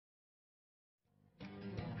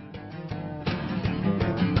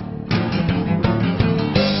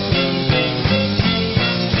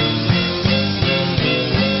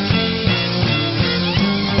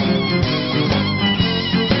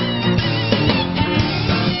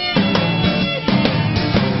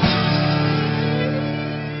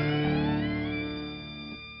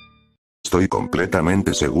Estoy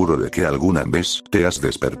completamente seguro de que alguna vez te has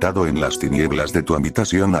despertado en las tinieblas de tu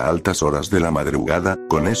habitación a altas horas de la madrugada,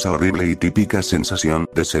 con esa horrible y típica sensación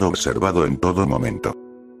de ser observado en todo momento.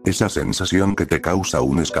 Esa sensación que te causa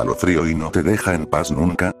un escalofrío y no te deja en paz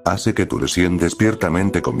nunca, hace que tu recién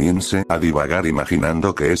despiertamente comience a divagar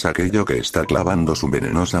imaginando que es aquello que está clavando su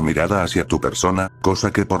venenosa mirada hacia tu persona,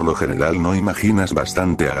 cosa que por lo general no imaginas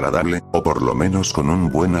bastante agradable, o por lo menos con un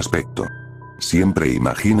buen aspecto. Siempre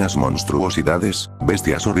imaginas monstruosidades,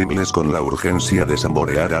 bestias horribles con la urgencia de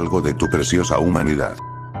saborear algo de tu preciosa humanidad.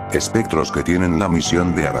 Espectros que tienen la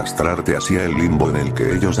misión de arrastrarte hacia el limbo en el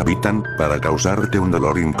que ellos habitan, para causarte un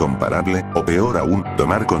dolor incomparable, o peor aún,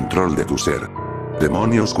 tomar control de tu ser.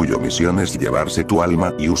 Demonios cuya misión es llevarse tu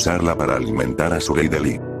alma y usarla para alimentar a su rey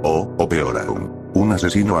Deli. O peor aún, un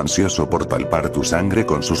asesino ansioso por palpar tu sangre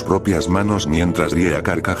con sus propias manos mientras ríe a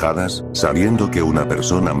carcajadas, sabiendo que una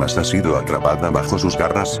persona más ha sido atrapada bajo sus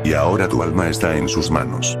garras y ahora tu alma está en sus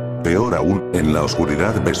manos. Peor aún, en la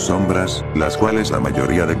oscuridad ves sombras, las cuales la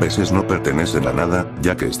mayoría de veces no pertenecen a nada,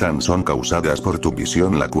 ya que son causadas por tu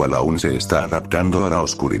visión, la cual aún se está adaptando a la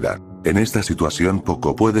oscuridad. En esta situación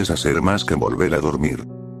poco puedes hacer más que volver a dormir.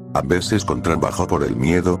 A veces con trabajo por el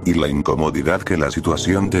miedo y la incomodidad que la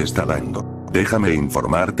situación te está dando. Déjame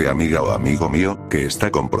informarte, amiga o amigo mío, que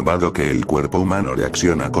está comprobado que el cuerpo humano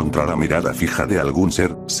reacciona contra la mirada fija de algún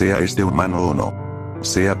ser, sea este humano o no.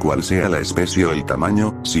 Sea cual sea la especie o el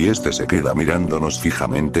tamaño, si este se queda mirándonos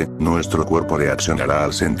fijamente, nuestro cuerpo reaccionará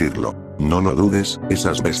al sentirlo. No lo dudes,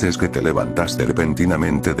 esas veces que te levantaste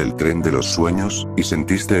repentinamente del tren de los sueños, y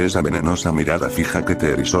sentiste esa venenosa mirada fija que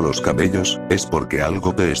te erizó los cabellos, es porque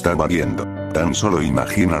algo te estaba viendo. Tan solo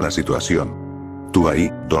imagina la situación. Tú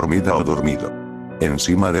ahí, dormida o dormido.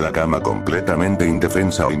 Encima de la cama completamente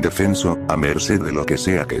indefensa o indefenso, a merced de lo que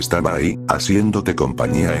sea que estaba ahí, haciéndote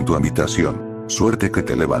compañía en tu habitación. Suerte que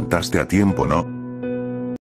te levantaste a tiempo, ¿no?